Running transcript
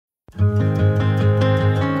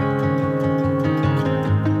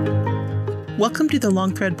Welcome to the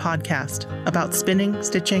Long Thread Podcast about spinning,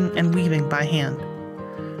 stitching, and weaving by hand.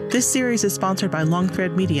 This series is sponsored by Long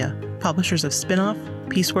Thread Media, publishers of Spin-Off,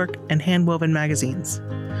 Piecework, and Handwoven magazines.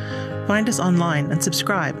 Find us online and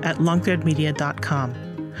subscribe at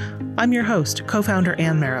longthreadmedia.com. I'm your host, co-founder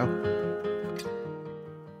Ann Marrow.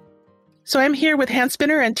 So I'm here with hand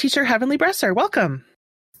spinner and teacher Heavenly Bresser. Welcome.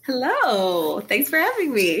 Hello. Thanks for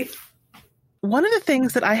having me. One of the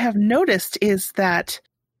things that I have noticed is that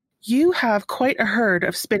you have quite a herd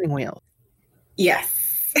of spinning wheels. Yes.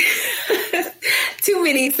 Too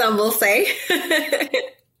many, some will say.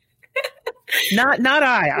 Not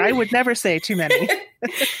I. I would never say too many.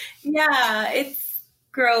 Yeah, it's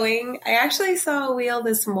growing. I actually saw a wheel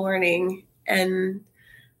this morning, and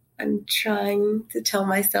I'm trying to tell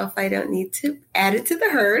myself I don't need to add it to the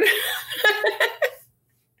herd.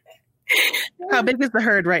 How big is the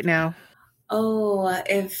herd right now? Oh,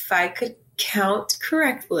 if I could count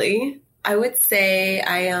correctly, I would say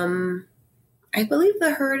I believe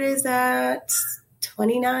the herd is at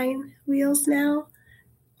 29 wheels now.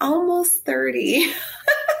 Almost 30.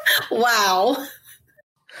 Wow.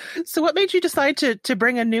 So what made you decide to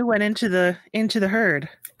bring a new one into the herd?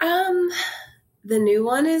 The new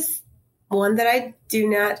one is one that I do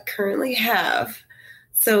not currently have.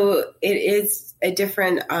 So it is a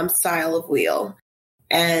different style of wheel.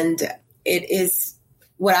 And it is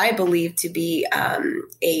what I believe to be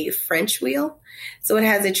a French wheel. So it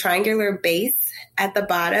has a triangular base at the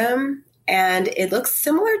bottom, and it looks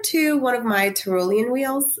similar to one of my Tyrolean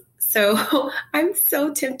wheels. So I'm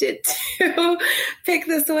so tempted to pick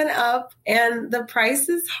this one up, and the price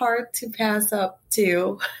is hard to pass up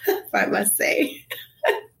too, if I must say.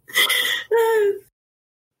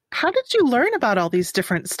 How did you learn about all these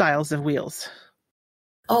different styles of wheels?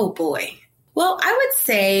 Oh boy. Well, I would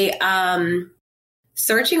say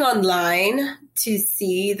searching online to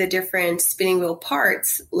see the different spinning wheel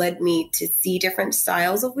parts led me to see different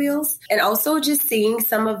styles of wheels, and also just seeing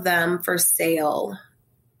some of them for sale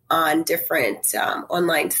on different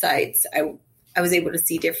online sites. I was able to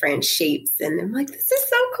see different shapes, and I'm like, this is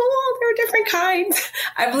so cool. There are different kinds.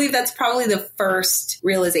 I believe that's probably the first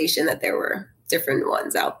realization that there were different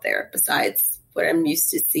ones out there besides what I'm used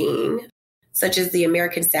to seeing, such as the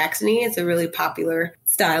American Saxony. It's a really popular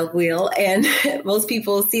style wheel, and most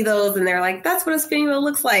people see those and they're like, that's what a spinning wheel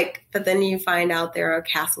looks like. But then you find out there are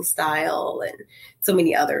castle style and so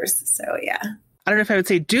many others. So yeah. I don't know if I would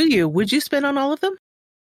say, would you spin on all of them?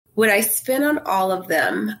 Would I spin on all of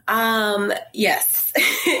them? Yes,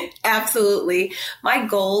 absolutely. My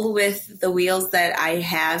goal with the wheels that I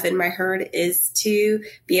have in my herd is to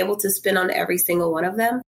be able to spin on every single one of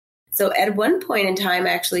them. So at one point in time, I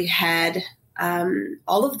actually had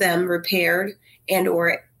all of them repaired and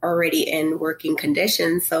or already in working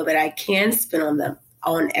condition so that I can spin on them,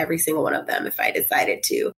 on every single one of them if I decided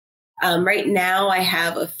to. Right now, I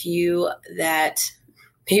have a few that,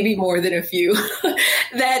 maybe more than a few,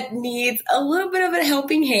 that needs a little bit of a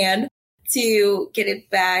helping hand to get it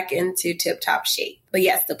back into tip-top shape. But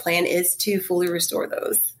yes, the plan is to fully restore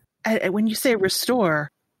those. When you say restore,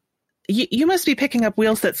 you must be picking up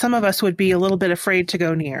wheels that some of us would be a little bit afraid to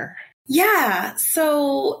go near. Yeah.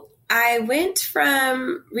 So I went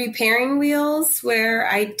from repairing wheels where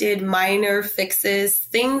I did minor fixes,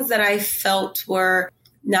 things that I felt were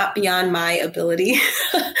not beyond my ability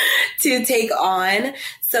to take on.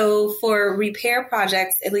 So for repair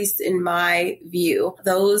projects, at least in my view,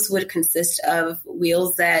 those would consist of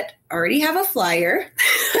wheels that already have a flyer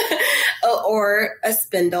or a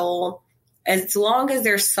spindle. As long as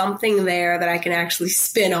there's something there that I can actually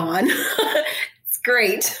spin on, it's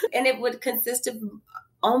great. And it would consist of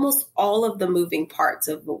almost all of the moving parts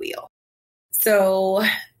of the wheel. So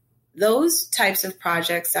those types of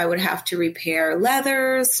projects, I would have to repair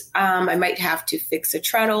leathers. I might have to fix a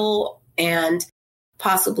treadle and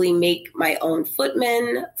possibly make my own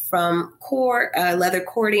footmen from leather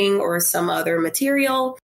cording or some other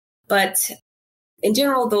material. But in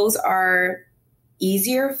general, those are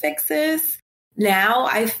easier fixes. Now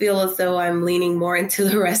I feel as though I'm leaning more into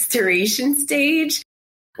the restoration stage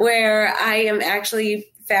where I am actually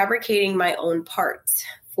fabricating my own parts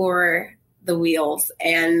for the wheels.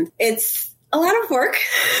 And it's a lot of work.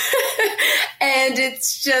 And it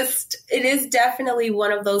is definitely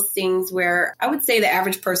one of those things where I would say the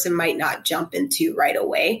average person might not jump into right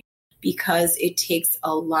away because it takes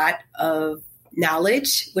a lot of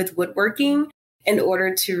knowledge with woodworking in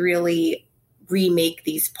order to really remake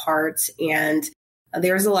these parts. And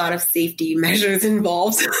there's a lot of safety measures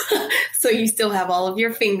involved. So you still have all of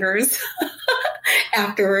your fingers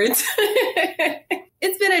afterwards.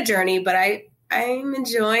 it's been a journey, but I'm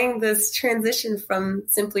enjoying this transition from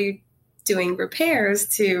simply doing repairs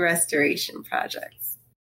to restoration projects.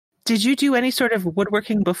 Did you do any sort of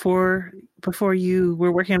woodworking before you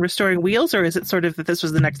were working on restoring wheels, or is it sort of that this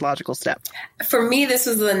was the next logical step? For me, this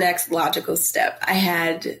was the next logical step. I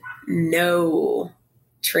had no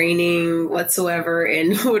training whatsoever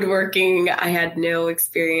in woodworking. I had no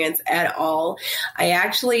experience at all. I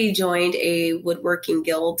actually joined a woodworking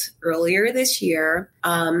guild earlier this year.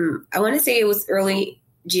 I want to say it was early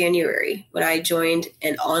January when I joined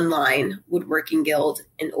an online woodworking guild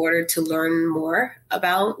in order to learn more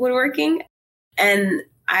about woodworking. And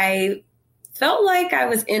I felt like I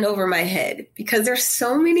was in over my head because there's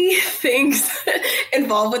so many things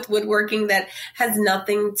involved with woodworking that has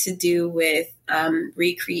nothing to do with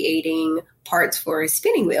recreating parts for a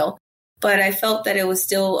spinning wheel. But I felt that it was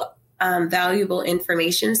still valuable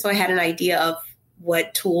information. So I had an idea of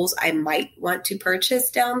what tools I might want to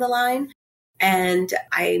purchase down the line. And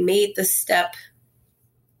I made the step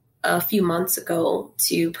a few months ago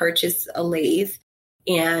to purchase a lathe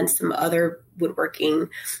and some other woodworking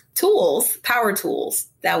tools, power tools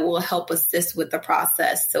that will help assist with the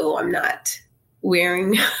process. So I'm not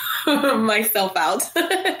wearing myself out,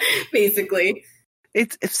 basically.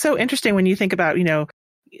 It's so interesting when you think about,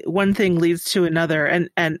 one thing leads to another.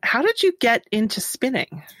 And how did you get into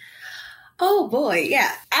spinning? Oh boy,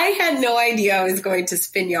 yeah. I had no idea I was going to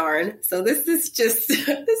spin yarn. So this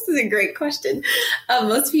is a great question.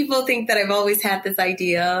 Most people think that I've always had this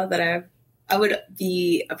idea that I would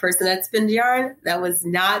be a person that spins yarn. That was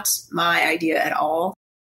not my idea at all.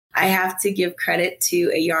 I have to give credit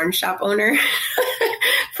to a yarn shop owner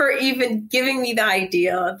for even giving me the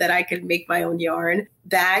idea that I could make my own yarn.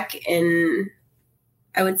 Back in,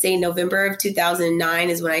 I would say, November of 2009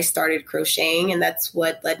 is when I started crocheting, and that's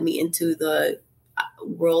what led me into the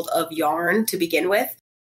world of yarn to begin with.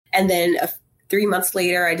 And then 3 months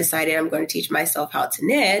later, I decided I'm going to teach myself how to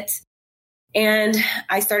knit. And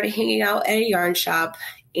I started hanging out at a yarn shop,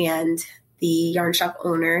 and the yarn shop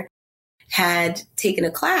owner had taken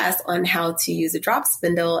a class on how to use a drop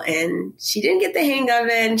spindle, and she didn't get the hang of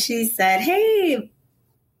it. And she said, "Hey,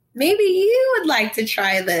 maybe you would like to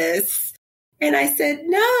try this." And I said,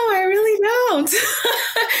 "No, I really don't."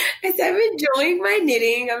 I said, "I'm enjoying my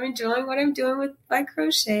knitting. I'm enjoying what I'm doing with my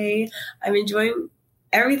crochet. I'm enjoying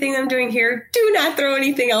everything I'm doing here. Do not throw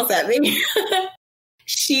anything else at me."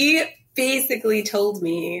 She basically told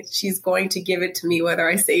me she's going to give it to me whether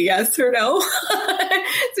I say yes or no.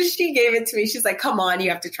 So she gave it to me. She's like, "Come on, you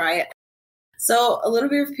have to try it." So a little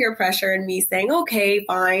bit of peer pressure and me saying, "Okay,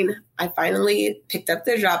 fine." I finally picked up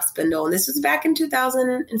the drop spindle. And this was back in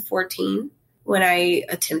 2014 when I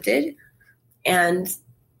attempted. And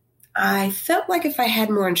I felt like if I had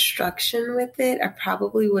more instruction with it, I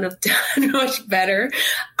probably would have done much better.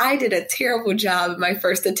 I did a terrible job in my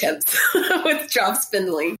first attempts with drop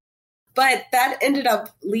spindling. But that ended up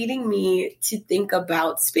leading me to think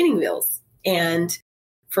about spinning wheels. And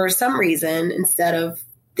for some reason, instead of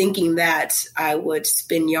thinking that I would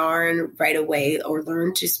spin yarn right away or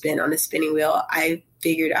learn to spin on a spinning wheel, I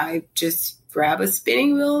figured I'd just grab a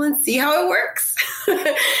spinning wheel and see how it works.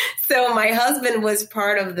 So my husband was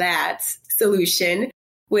part of that solution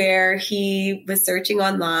where he was searching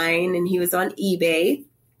online and he was on eBay.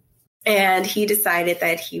 And he decided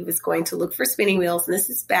that he was going to look for spinning wheels. And this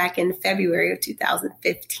is back in February of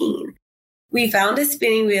 2015. We found a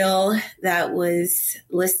spinning wheel that was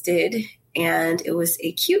listed, and it was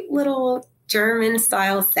a cute little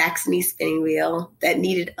German-style Saxony spinning wheel that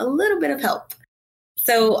needed a little bit of help.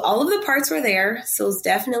 So all of the parts were there. So it was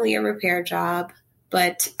definitely a repair job.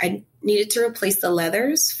 But I needed to replace the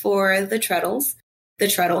leathers for the treadles. The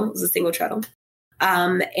treadle was a single treadle.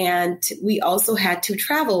 And we also had to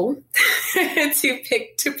travel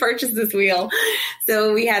to purchase this wheel.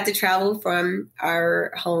 So we had to travel from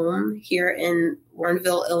our home here in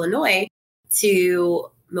Warrenville, Illinois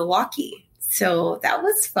to Milwaukee. So that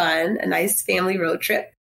was fun, a nice family road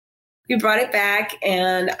trip. We brought it back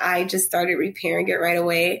and I just started repairing it right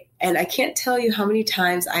away. And I can't tell you how many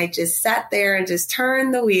times I just sat there and just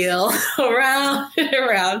turned the wheel around and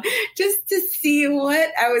around just to see what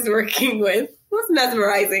I was working with. It was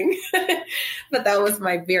mesmerizing. But that was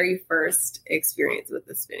my very first experience with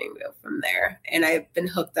the spinning wheel from there. And I've been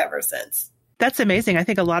hooked ever since. That's amazing. I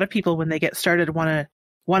think a lot of people, when they get started, want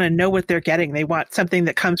to know what they're getting. They want something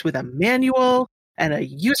that comes with a manual and a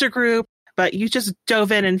user group. But you just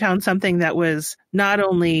dove in and found something that was not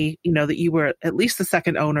only, that you were at least the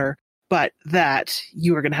second owner, but that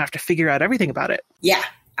you were going to have to figure out everything about it. Yeah,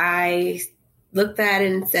 I looked at it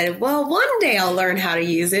and said, well, one day I'll learn how to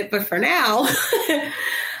use it. But for now,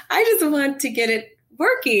 I just want to get it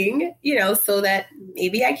working, so that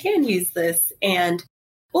maybe I can use this. And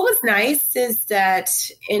what was nice is that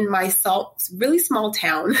in my really small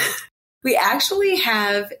town, we actually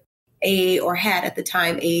have had at the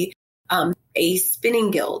time a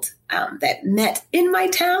spinning guild that met in my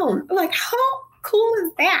town. I'm like, how cool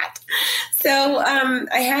is that? So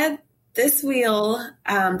I had this wheel,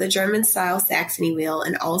 the German style Saxony wheel,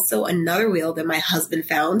 and also another wheel that my husband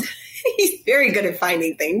found. He's very good at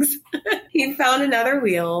finding things. He found another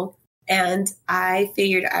wheel, and I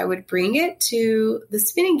figured I would bring it to the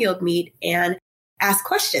spinning guild meet and ask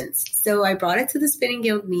questions. So I brought it to the spinning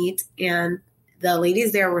guild meet, and the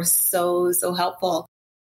ladies there were so, so helpful.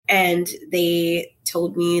 And they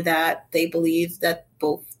told me that they believed that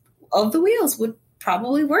both of the wheels would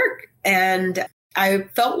probably work. And I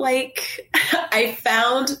felt like I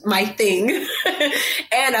found my thing.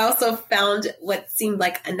 And I also found what seemed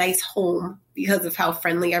like a nice home because of how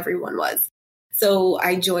friendly everyone was. So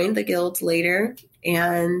I joined the guild later,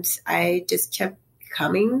 and I just kept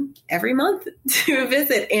coming every month to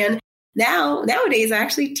visit. And nowadays I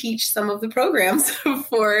actually teach some of the programs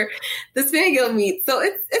for the spinning guild meet. So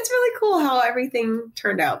it's really cool how everything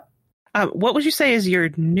turned out. What would you say is your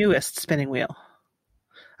newest spinning wheel?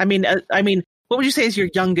 I mean, what would you say is your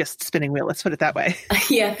youngest spinning wheel? Let's put it that way.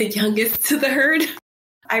 Yeah, the youngest to the herd.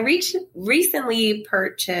 I recently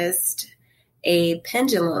purchased a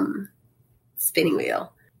pendulum spinning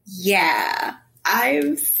wheel. Yeah,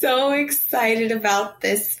 I'm so excited about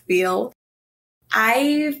this wheel.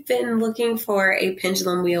 I've been looking for a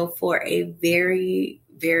pendulum wheel for a very,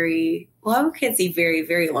 very, well, I can't say very,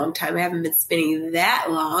 very long time. I haven't been spinning that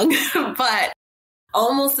long, but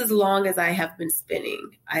almost as long as I have been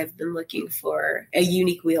spinning, I've been looking for a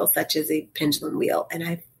unique wheel such as a pendulum wheel, and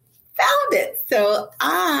I found it. So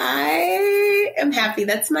I am happy.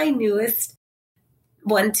 That's my newest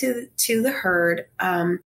one to the herd.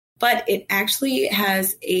 But it actually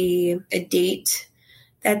has a date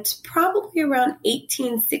that's probably around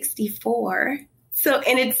 1864. So,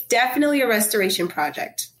 and it's definitely a restoration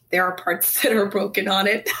project. There are parts that are broken on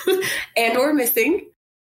it and or missing.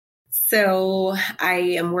 So I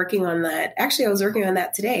am working on that. Actually, I was working on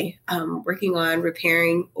that today. Working on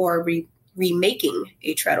repairing or remaking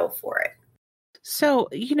a treadle for it. So,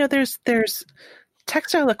 there's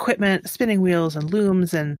textile equipment, spinning wheels and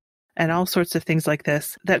looms and all sorts of things like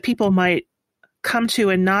this that people might come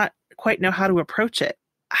to and not quite know how to approach it.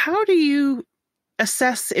 How do you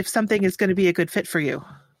assess if something is going to be a good fit for you?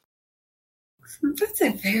 That's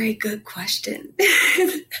a very good question.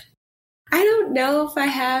 I don't know if I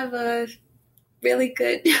have a really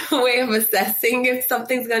good way of assessing if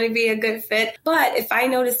something's going to be a good fit. But if I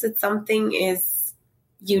notice that something is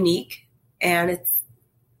unique and it's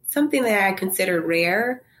something that I consider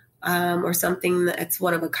rare or something that's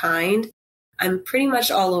one of a kind, I'm pretty much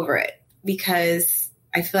all over it because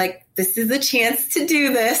I feel like this is a chance to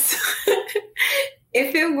do this.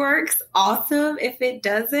 If it works, awesome. If it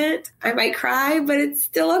doesn't, I might cry, but it's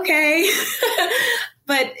still okay.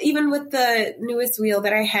 But even with the newest wheel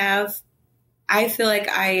that I have, I feel like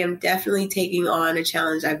I am definitely taking on a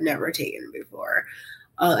challenge I've never taken before.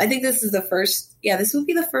 I think this is this will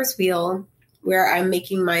be the first wheel where I'm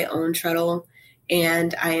making my own treadle,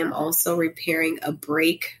 and I am also repairing a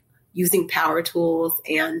brake using power tools,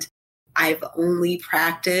 and I've only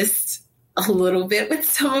practiced a little bit with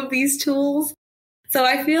some of these tools. So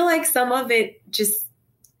I feel like some of it just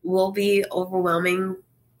will be overwhelming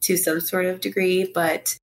to some sort of degree,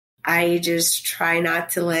 but I just try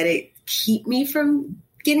not to let it keep me from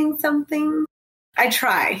getting something. I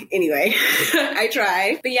try anyway. I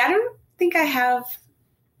try. But yeah, I don't think I have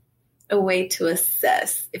a way to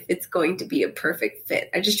assess if it's going to be a perfect fit.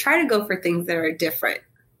 I just try to go for things that are different.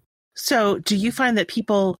 So do you find that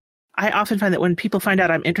I often find that when people find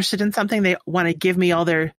out I'm interested in something, they want to give me all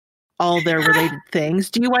their related things.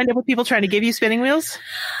 Do you wind up with people trying to give you spinning wheels?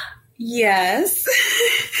 Yes.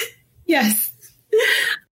 Yes.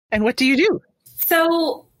 And what do you do?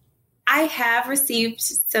 So I have received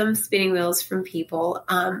some spinning wheels from people.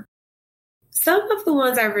 Some of the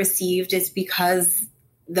ones I've received is because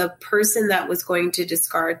the person that was going to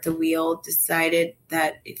discard the wheel decided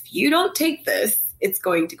that if you don't take this, it's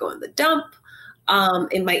going to go in the dump.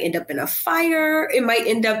 It might end up in a fire. It might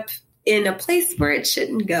end up in a place where it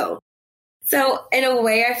shouldn't go. So in a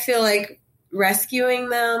way, I feel like rescuing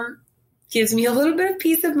them gives me a little bit of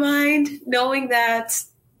peace of mind, knowing that,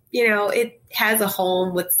 it has a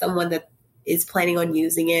home with someone that is planning on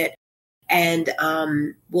using it and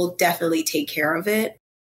will definitely take care of it.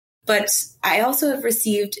 But I also have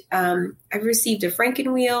received, I've received a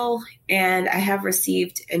Franken wheel, and I have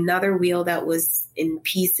received another wheel that was in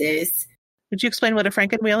pieces. Would you explain what a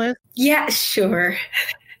Frankenwheel is? Yeah, sure.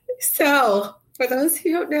 So for those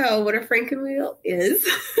who don't know what a Frankenwheel is,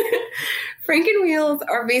 Frankenwheels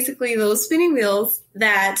are basically those spinning wheels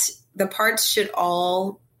that the parts should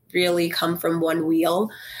all really come from one wheel,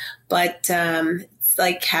 but it's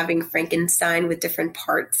like having Frankenstein with different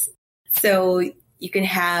parts. So you can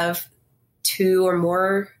have 2 or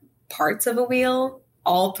more parts of a wheel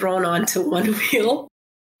all thrown onto one wheel,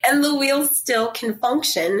 and the wheel still can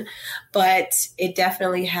function, but it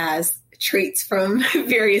definitely has traits from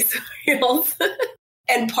various wheels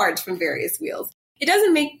and parts from various wheels. It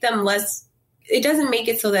doesn't make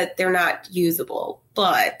it so that they're not usable,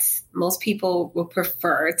 but most people will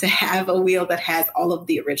prefer to have a wheel that has all of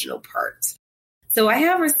the original parts. So I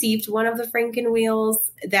have received one of the Frankenwheels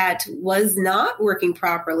that was not working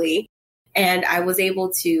properly, and I was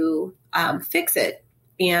able to fix it.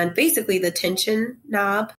 And basically the tension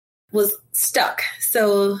knob was stuck.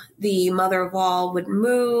 So the mother of all would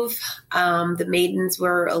move. The maidens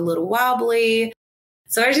were a little wobbly.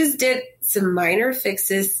 So I just did some minor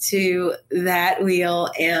fixes to that wheel,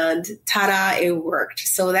 and ta-da, it worked.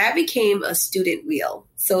 So that became a student wheel.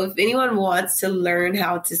 So if anyone wants to learn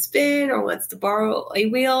how to spin or wants to borrow a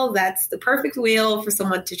wheel, that's the perfect wheel for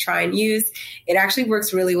someone to try and use. It actually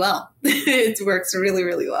works really well. It works really,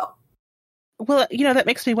 really well. Well, that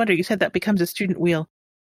makes me wonder. You said that becomes a student wheel.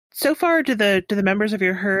 So far, do the members of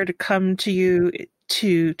your herd come to you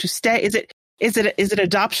to stay? Is it an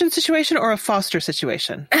adoption situation or a foster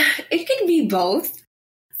situation? It can be both.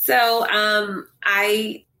 So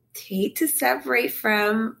I hate to separate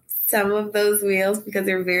from some of those wheels because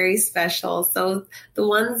they're very special. So the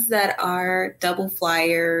ones that are double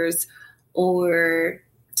flyers or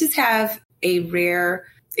just have a rare,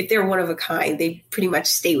 if they're one of a kind, they pretty much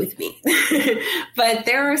stay with me. But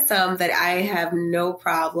there are some that I have no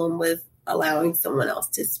problem with allowing someone else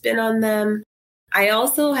to spin on them. I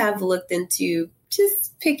also have looked into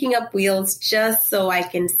just picking up wheels just so I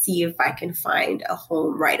can see if I can find a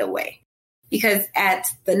home right away. Because at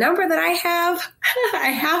the number that I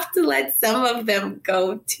have to let some of them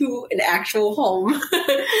go to an actual home.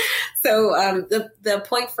 So the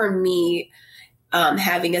point for me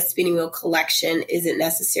having a spinning wheel collection isn't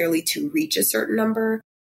necessarily to reach a certain number.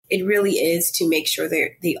 It really is to make sure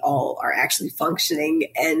they all are actually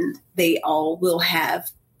functioning and they all will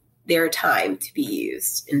have their time to be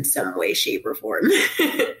used in some way, shape, or form.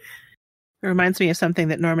 It reminds me of something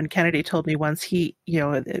that Norman Kennedy told me once.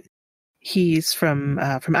 He's from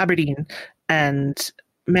Aberdeen, and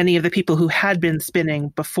many of the people who had been spinning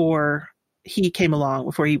before he came along,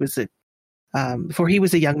 before he was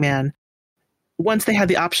a young man, once they had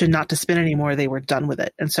the option not to spin anymore, they were done with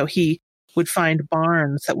it. And so he would find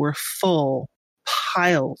barns that were full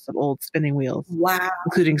piles of old spinning wheels. Wow.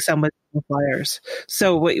 Including some with fires.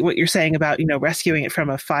 So what you're saying about, rescuing it from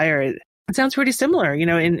a fire, it sounds pretty similar,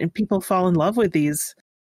 and people fall in love with these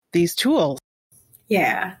tools.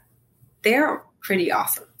 Yeah. They're pretty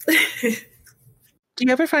awesome. Do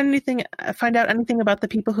you ever find out anything about the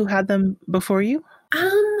people who had them before you?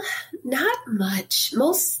 Not much.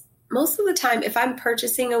 Most of the time, if I'm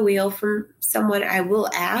purchasing a wheel from someone, I will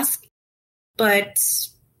ask, but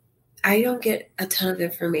I don't get a ton of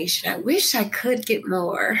information. I wish I could get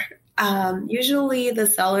more. Usually the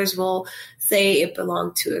sellers will say it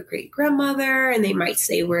belonged to a great grandmother, and they might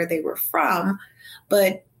say where they were from,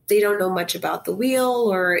 but they don't know much about the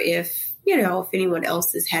wheel or if anyone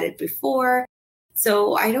else has had it before.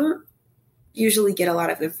 So I don't usually get a lot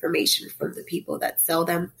of information from the people that sell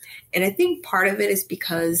them. And I think part of it is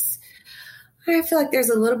because I feel like there's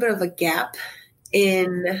a little bit of a gap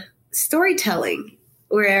in storytelling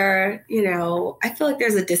where, I feel like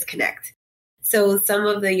there's a disconnect. So some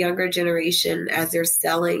of the younger generation, as they're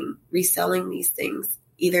reselling these things,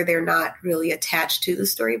 either they're not really attached to the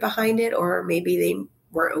story behind it, or maybe they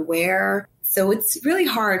weren't aware. So it's really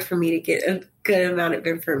hard for me to get a good amount of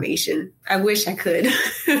information. I wish I could.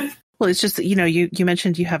 Well, it's just that, you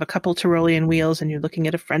mentioned you have a couple Tyrolean wheels and you're looking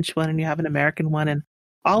at a French one and you have an American one, and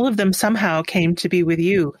all of them somehow came to be with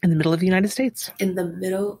you in the middle of the United States. In the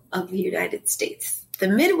middle of the United States. The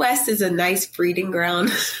Midwest is a nice breeding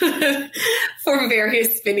ground for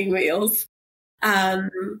various spinning wheels.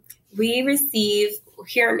 We receive,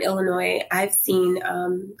 here in Illinois, I've seen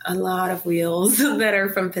a lot of wheels that are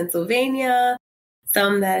from Pennsylvania,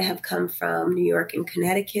 some that have come from New York and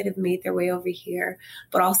Connecticut have made their way over here,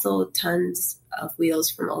 but also tons of wheels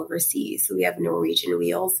from overseas. So we have Norwegian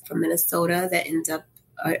wheels from Minnesota that end up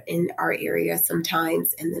in our area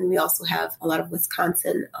sometimes. And then we also have a lot of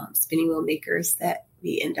Wisconsin spinning wheel makers that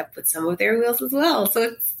we end up with some of their wheels as well.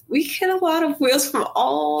 So we get a lot of wheels from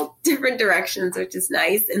all different directions, which is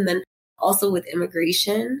nice. And then Also with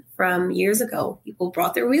immigration from years ago, people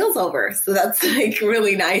brought their wheels over. So that's like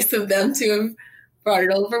really nice of them to have brought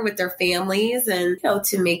it over with their families and,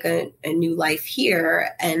 to make a new life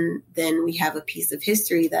here. And then we have a piece of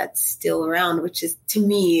history that's still around, which is, to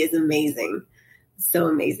me, is amazing. So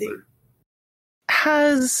amazing.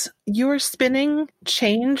 Has your spinning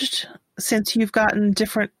changed since you've gotten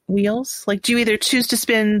different wheels? Like, do you either choose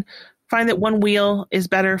to find that one wheel is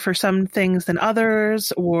better for some things than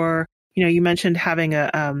others? Or, you mentioned having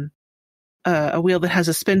a wheel that has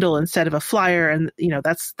a spindle instead of a flyer, and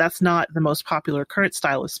that's not the most popular current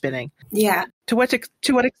style of spinning. Yeah. To what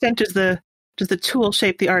extent does the tool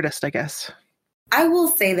shape the artist, I guess? I will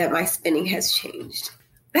say that my spinning has changed.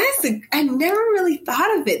 I never really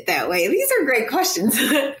thought of it that way. These are great questions. I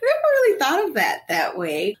never really thought of that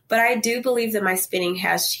way. But I do believe that my spinning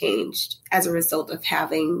has changed as a result of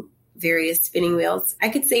having various spinning wheels. I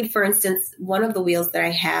could say, for instance, one of the wheels that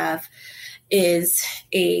I have is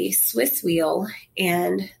a Swiss wheel,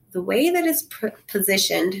 and the way that it's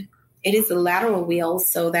positioned, it is a lateral wheel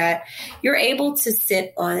so that you're able to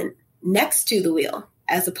sit on next to the wheel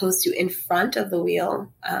as opposed to in front of the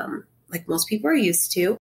wheel, like most people are used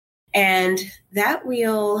to. And that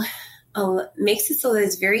wheel makes it so that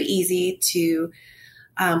it's very easy to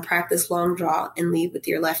practice long draw and lead with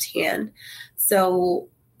your left hand. So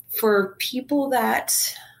for people that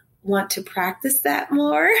want to practice that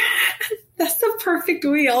more, that's the perfect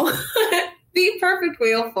wheel, the perfect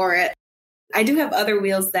wheel for it. I do have other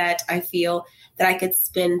wheels that I feel that I could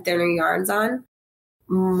spin thinner yarns on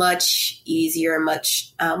much easier,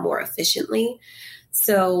 much more efficiently.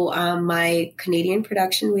 So my Canadian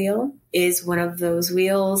production wheel is one of those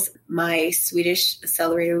wheels. My Swedish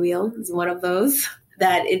accelerator wheel is one of those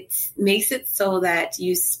that it makes it so that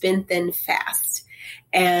you spin thin fast.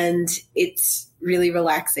 And it's really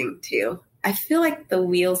relaxing too. I feel like the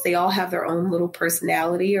wheels, they all have their own little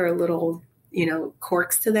personality or little,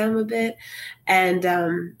 quirks to them a bit. And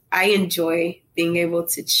I enjoy being able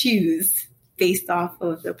to choose based off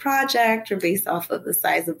of the project or based off of the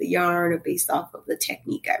size of the yarn or based off of the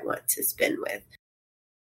technique I want to spin with.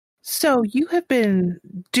 So you have been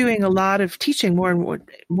doing a lot of teaching more and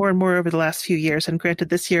more over the last few years. And granted,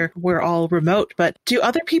 this year we're all remote, but do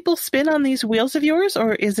other people spin on these wheels of yours,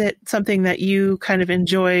 or is it something that you kind of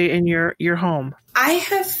enjoy in your home?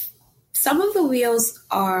 Some of the wheels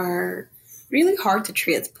are really hard to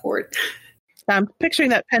transport. I'm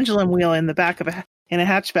picturing that pendulum wheel in the back of in a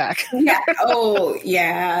hatchback. Yeah. Oh,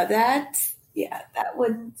 yeah. That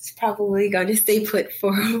one's probably going to stay put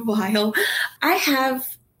for a while. I have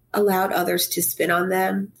allowed others to spin on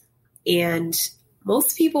them, and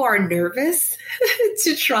most people are nervous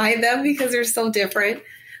to try them because they're so different,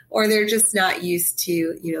 or they're just not used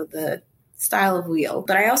to, the style of wheel.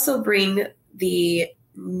 But I also bring the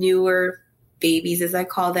newer babies, as I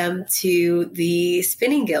call them, to the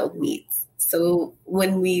spinning guild meets. So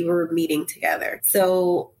when we were meeting together,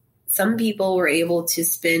 so some people were able to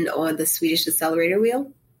spin on the Swedish accelerator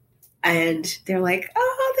wheel. And they're like,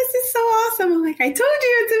 oh, this is so awesome. I'm like, I told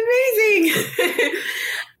you, it's amazing.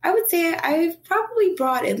 I would say I've probably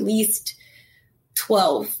brought at least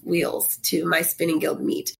 12 wheels to my spinning guild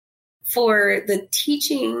meet. For the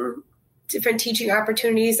different teaching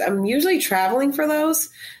opportunities, I'm usually traveling for those.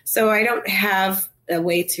 So I don't have a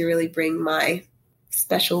way to really bring my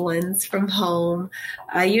special ones from home.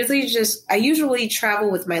 I usually travel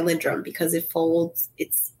with my lindrum because it folds.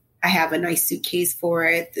 I have a nice suitcase for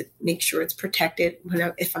it that makes sure it's protected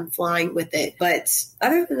if I'm flying with it. But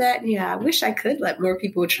other than that, I wish I could let more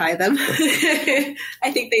people try them.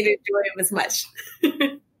 I think they'd enjoy them as much.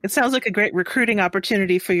 It sounds like a great recruiting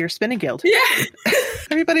opportunity for your spinning guild. Yeah.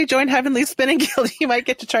 Everybody join Heavenly Spinning Guild. You might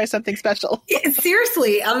get to try something special.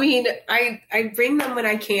 Seriously. I mean, I bring them when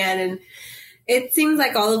I can. And it seems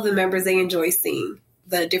like all of the members, they enjoy seeing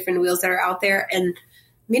the different wheels that are out there. And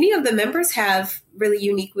many of the members have really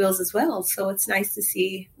unique wheels as well. So it's nice to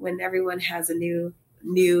see when everyone has a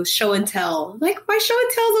new show and tell. Like, my show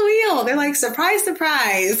and tell's a wheel. They're like, surprise,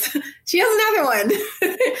 surprise. She has another one.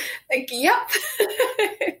 Like, yep.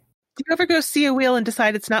 Do you ever go see a wheel and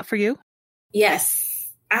decide it's not for you? Yes.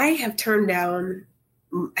 I have turned down,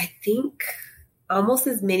 I think, almost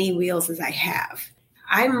as many wheels as I have.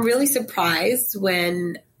 I'm really surprised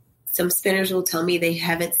when some spinners will tell me they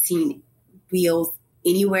haven't seen wheels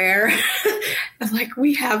anywhere. I'm like,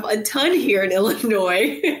 we have a ton here in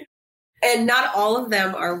Illinois. And not all of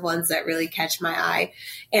them are ones that really catch my eye.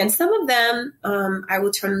 And some of them, I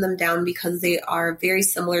will turn them down because they are very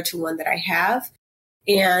similar to one that I have.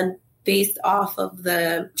 And based off of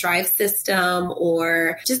the drive system,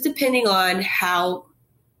 or just depending on how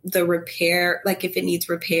the repair, like if it needs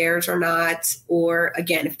repairs or not, or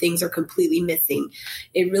again, if things are completely missing.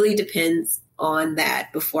 It really depends on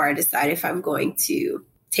that before I decide if I'm going to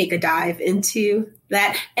take a dive into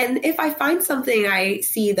that. And if I find something I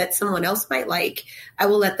see that someone else might like, I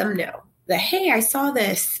will let them know that, hey, I saw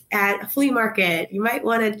this at a flea market. You might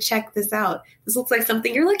want to check this out. This looks like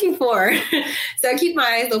something you're looking for. So I keep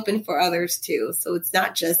my eyes open for others too. So it's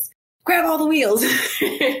not just grab all the wheels,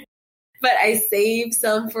 but I save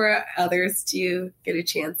some for others to get a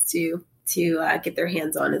chance to get their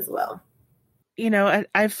hands on as well.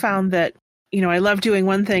 I've found that, I love doing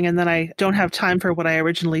one thing and then I don't have time for what I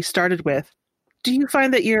originally started with. Do you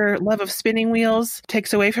find that your love of spinning wheels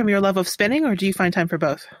takes away from your love of spinning, or do you find time for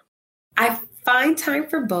both? I find time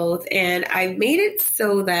for both, and I made it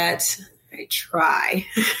so that I try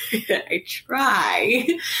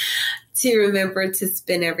to remember to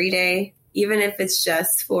spin every day, even if it's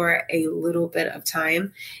just for a little bit of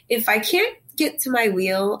time. If I can't get to my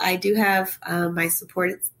wheel, I do have my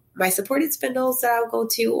supported spindles that I'll go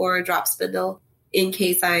to, or a drop spindle in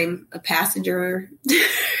case I'm a passenger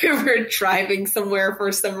or driving somewhere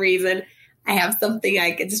for some reason. I have something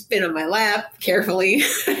I can spin on my lap carefully,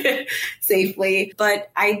 safely,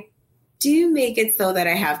 but I do make it so that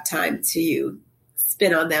I have time to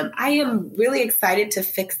spin on them. I am really excited to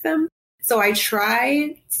fix them. So I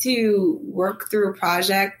try to work through a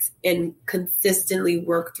project and consistently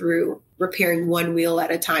work through repairing one wheel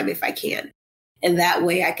at a time if I can. And that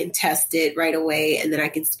way I can test it right away and then I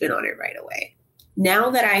can spin on it right away. Now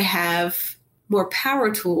that I have more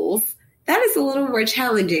power tools, that is a little more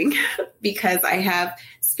challenging because I have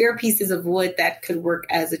spare pieces of wood that could work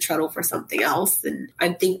as a treadle for something else. And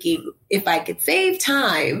I'm thinking if I could save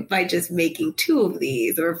time by just making 2 of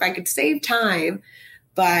these, or if I could save time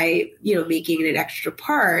by, making an extra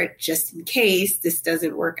part just in case this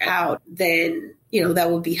doesn't work out, then,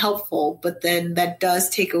 that would be helpful. But then that does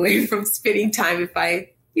take away from spinning time if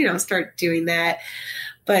I, start doing that.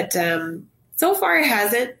 But so far it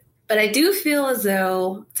hasn't. But I do feel as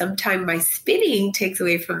though sometimes my spinning takes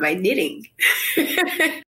away from my knitting.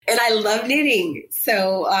 And I love knitting.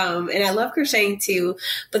 So, and I love crocheting too.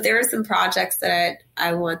 But there are some projects that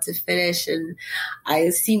I want to finish, and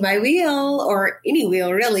I see my wheel, or any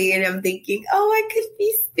wheel really, and I'm thinking, oh, I could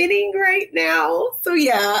be spinning right now. So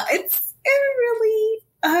yeah, it's really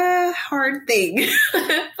a hard thing,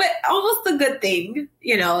 but almost a good thing.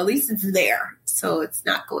 At least it's there. So it's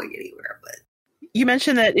not going anywhere, but. You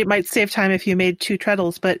mentioned that it might save time if you made 2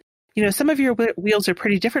 treadles, but, some of your wheels are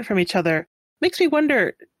pretty different from each other. Makes me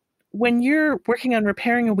wonder, when you're working on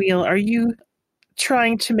repairing a wheel, are you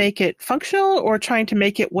trying to make it functional or trying to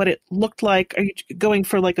make it what it looked like? Are you going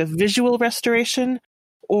for like a visual restoration,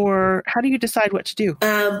 or how do you decide what to do?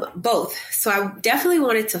 Both. So I definitely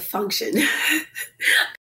want it to function.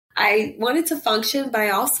 I want it to function, but I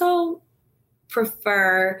also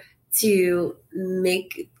prefer to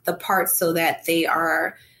make the parts so that they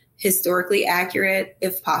are historically accurate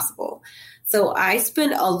if possible. So I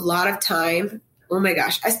spend a lot of time,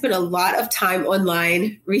 I spend a lot of time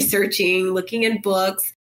online researching, looking in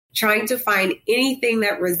books, trying to find anything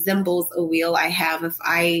that resembles a wheel I have if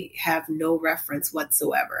I have no reference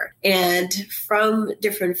whatsoever. And from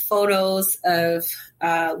different photos of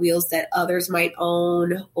wheels that others might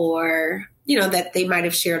own, or, that they might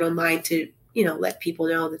have shared online to let people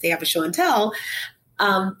know that they have a show and tell.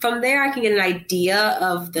 From there, I can get an idea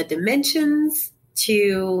of the dimensions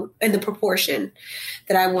and the proportion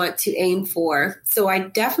that I want to aim for. So I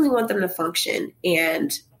definitely want them to function.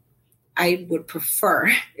 And I would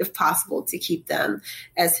prefer, if possible, to keep them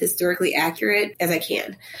as historically accurate as I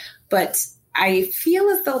can. But I feel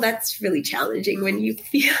as though that's really challenging when you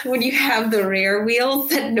have the rare wheels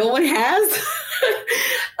that no one has,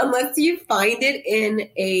 unless you find it in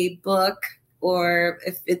a book, or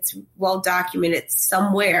if it's well documented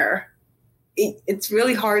somewhere. It's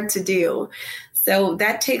really hard to do. So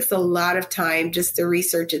that takes a lot of time just to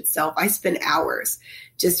research itself. I spend hours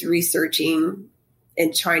just researching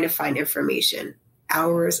and trying to find information,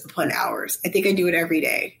 hours upon hours. I think I do it every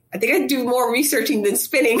day. I think I do more researching than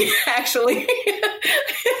spinning, actually.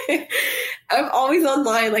 I'm always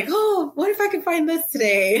online like, oh, what if I could find this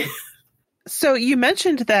today? So you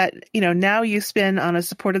mentioned that, now you spin on a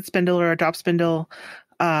supported spindle or a drop spindle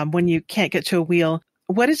when you can't get to a wheel.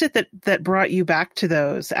 What is it that brought you back to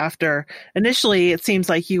those after initially it seems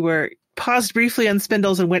like you were paused briefly on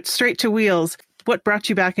spindles and went straight to wheels? What brought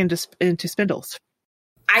you back into spindles?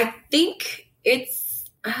 I think it's,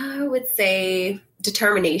 I would say,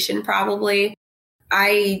 determination, probably.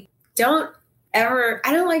 I don't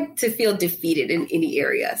like to feel defeated in any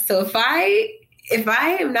area. So if I if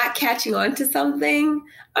I am not catching on to something,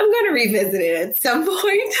 I'm going to revisit it at some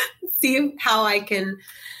point, see how I can,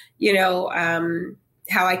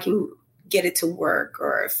 how I can get it to work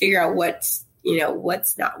or figure out what's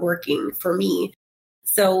not working for me.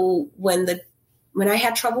 So when I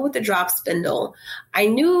had trouble with the drop spindle, I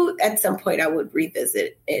knew at some point I would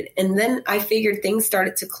revisit it. And then I figured things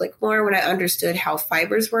started to click more when I understood how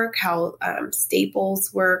fibers work, how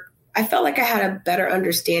staples work. I felt like I had a better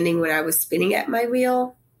understanding when I was spinning at my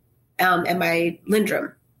wheel and my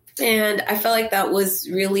lindrum. And I felt like that was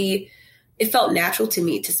really, it felt natural to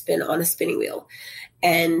me to spin on a spinning wheel.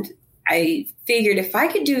 And I figured if I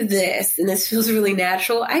could do this, and this feels really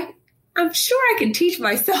natural, I'm sure I can teach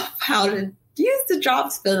myself how to use the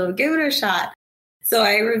drop spindle, give it a shot. So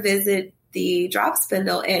I revisit the drop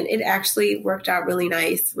spindle, and it actually worked out really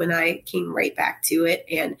nice when I came right back to it.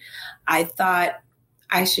 And I thought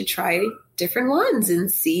I should try different ones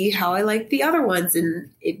and see how I like the other ones. And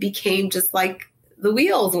it became just like the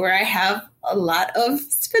wheels, where I have a lot of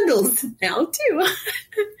spindles now too,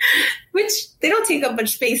 which they don't take up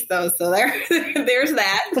much space though. So there's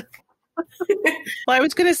that. Well, I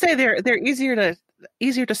was going to say they're easier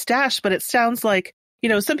to stash, but it sounds like,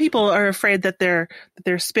 some people are afraid that their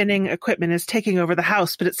spinning equipment is taking over the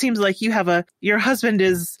house, but it seems like your husband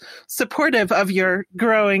is supportive of your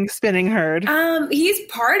growing spinning herd. He's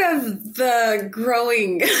part of the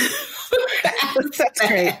growing. That's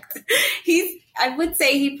great. I would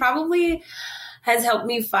say he probably has helped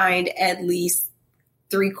me find at least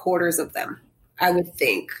 3/4 of them, I would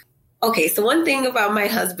think. Okay, so one thing about my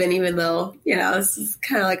husband, even though, this is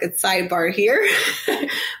kind of like a sidebar here,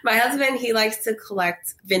 my husband, he likes to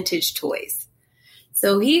collect vintage toys.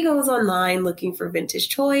 So he goes online looking for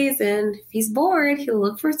vintage toys, and if he's bored, he'll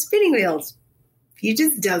look for spinning wheels. He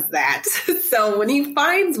just does that. So when he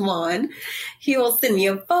finds one, he will send me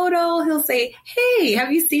a photo. He'll say, "Hey,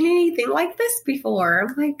 have you seen anything like this before?"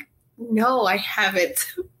 I'm like, "No, I haven't."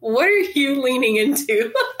 What are you leaning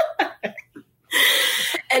into?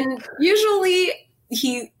 And usually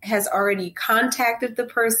he has already contacted the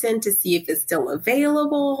person to see if it's still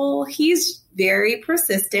available. He's very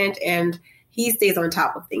persistent, and he stays on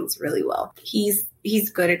top of things really well. He's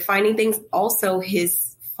good at finding things. Also,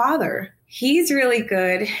 his father, he's really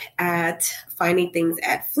good at finding things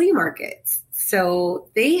at flea markets. So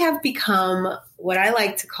they have become what I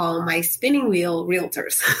like to call my spinning wheel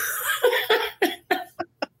realtors.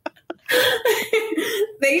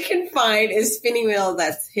 They can find a spinning wheel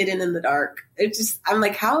that's hidden in the dark. I'm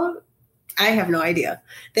like, how? I have no idea.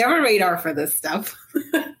 They're on radar for this stuff.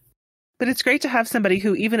 But it's great to have somebody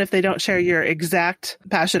who, even if they don't share your exact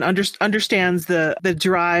passion, understands the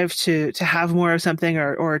drive to have more of something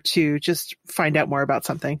or to just find out more about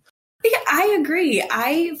something. Yeah, I agree.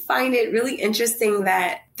 I find it really interesting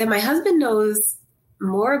that my husband knows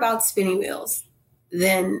more about spinning wheels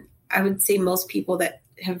than I would say most people that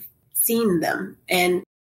have seen them. And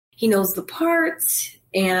he knows the parts,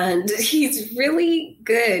 and he's really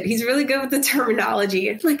good. He's really good with the terminology.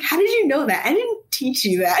 It's like, how did you know that? I didn't teach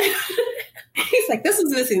you that. He's like, this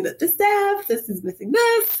is missing the staff. This is missing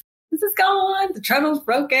this. This is gone. The treadle's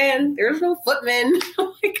broken. There's no footman.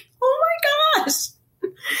 I'm like, oh my gosh.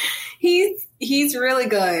 He's really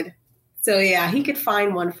good. So yeah, he could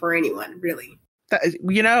find one for anyone, really.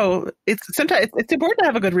 It's sometimes it's important to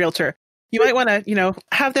have a good realtor. You might want to,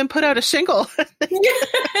 have them put out a shingle.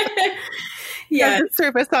 Yeah.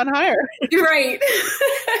 Service on hire. Right.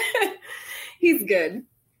 He's good.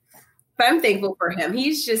 But I'm thankful for him.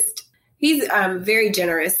 He's very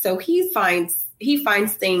generous. So he finds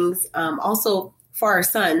things also for our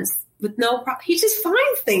sons with no problem. He just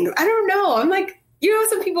finds things. I don't know. I'm like,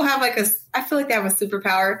 some people have I feel like they have a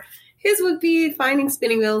superpower. His would be finding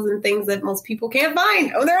spinning wheels and things that most people can't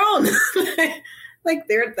find on their own. Like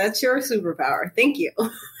that's your superpower. Thank you.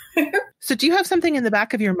 So do you have something in the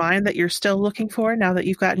back of your mind that you're still looking for now that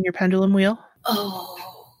you've gotten your pendulum wheel? Oh,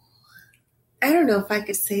 I don't know if I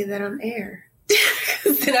could say that on air,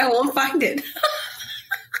 because then I won't find it.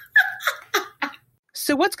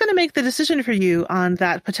 So what's going to make the decision for you on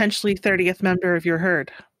that potentially 30th member of your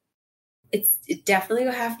herd? It definitely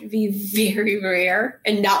will have to be very rare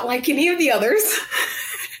and not like any of the others.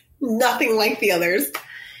 Nothing like the others.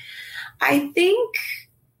 I think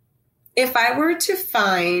if I were to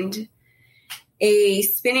find a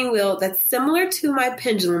spinning wheel that's similar to my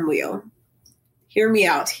pendulum wheel, hear me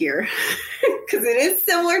out here, because it is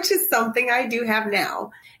similar to something I do have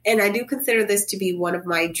now. And I do consider this to be one of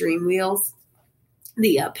my dream wheels,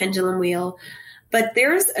 the pendulum wheel. But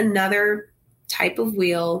there's another type of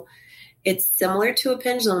wheel. It's similar to a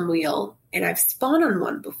pendulum wheel, and I've spun on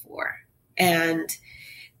one before. And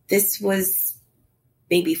this was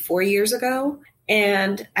maybe 4 years ago,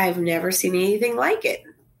 and I've never seen anything like it.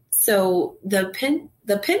 So the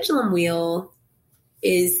pendulum wheel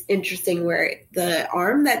is interesting, where the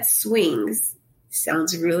arm that swings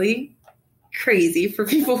sounds really crazy for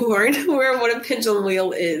people who aren't aware of what a pendulum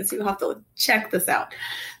wheel is. You'll have to check this out.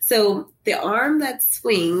 So the arm that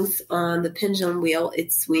swings on the pendulum wheel,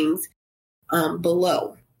 it swings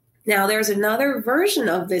below. Now there's another version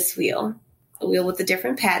of this wheel, a wheel with a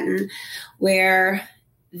different pattern, where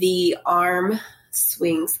the arm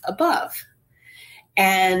swings above.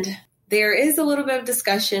 And there is a little bit of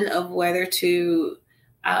discussion of whether to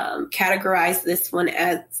categorize this one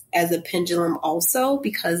as a pendulum also,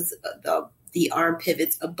 because the arm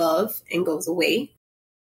pivots above and goes away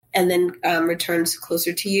and then returns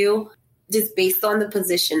closer to you, just based on the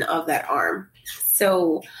position of that arm.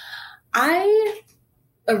 So I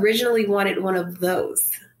originally wanted one of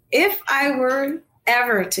those. If I were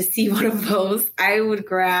ever to see one of those, I would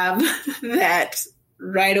grab that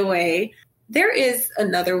right away. There is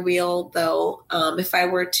another wheel, though. If I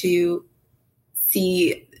were to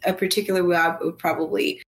see a particular wheel, I would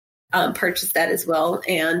probably purchase that as well.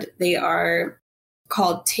 And they are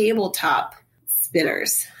called tabletop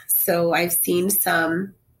spinners. So I've seen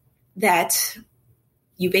some that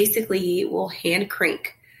you basically will hand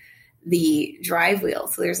crank the drive wheel.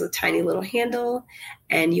 So there's a tiny little handle,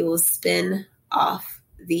 and you will spin off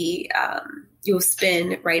you'll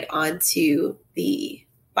spin right onto the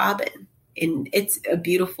bobbin. And it's a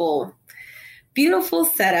beautiful, beautiful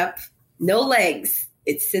setup. No legs.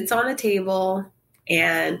 It sits on a table,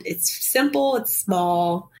 and it's simple. It's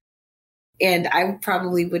small. And I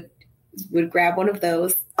probably would grab one of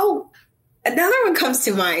those. Oh, another one comes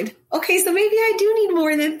to mind. Okay, so maybe I do need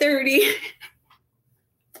more than 30.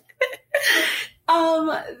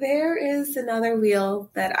 There is another wheel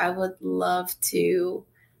that I would love to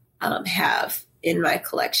have in my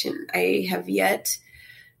collection. I have yet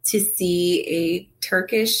to see a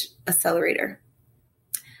Turkish accelerator.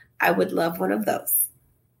 I would love one of those.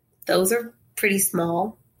 Those are pretty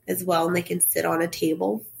small as well, and they can sit on a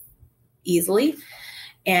table easily.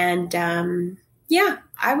 And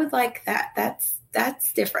I would like that.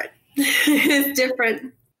 That's different. It's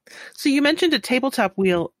different. So you mentioned a tabletop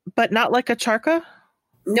wheel, but not like a charka?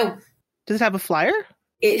 No. Does it have a flyer?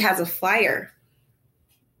 It has a flyer.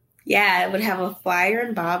 Yeah, it would have a flyer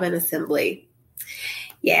and bobbin assembly.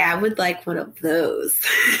 Yeah, I would like one of those.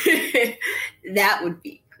 That would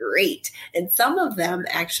be great. And some of them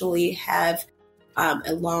actually have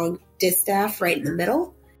a long distaff right in the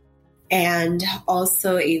middle, and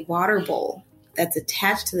also a water bowl that's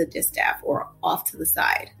attached to the distaff or off to the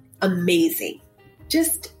side. Amazing.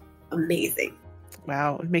 Just amazing.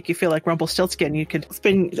 Wow. It would make you feel like Rumpelstiltskin. You could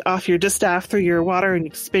spin off your distaff through your water and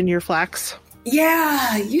you could spin your flax.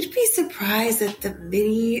 Yeah, you'd be surprised at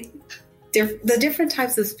the different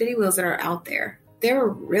types of spinning wheels that are out there. They're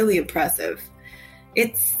really impressive.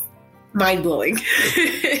 It's mind-blowing.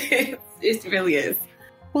 It really is.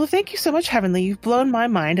 Well, thank you so much, Heavenly. You've blown my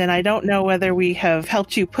mind, and I don't know whether we have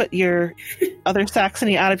helped you put your other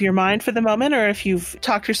Saxony out of your mind for the moment, or if you've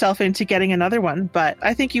talked yourself into getting another one. But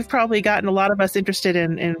I think you've probably gotten a lot of us interested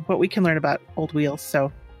in what we can learn about old wheels. So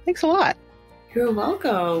thanks a lot. You're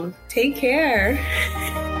welcome. Take care.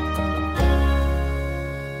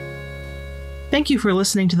 Thank you for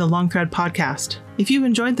listening to the Long Thread podcast. If you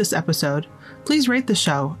enjoyed this episode, please rate the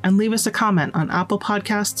show and leave us a comment on Apple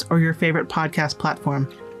Podcasts or your favorite podcast platform.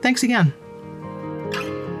 Thanks again.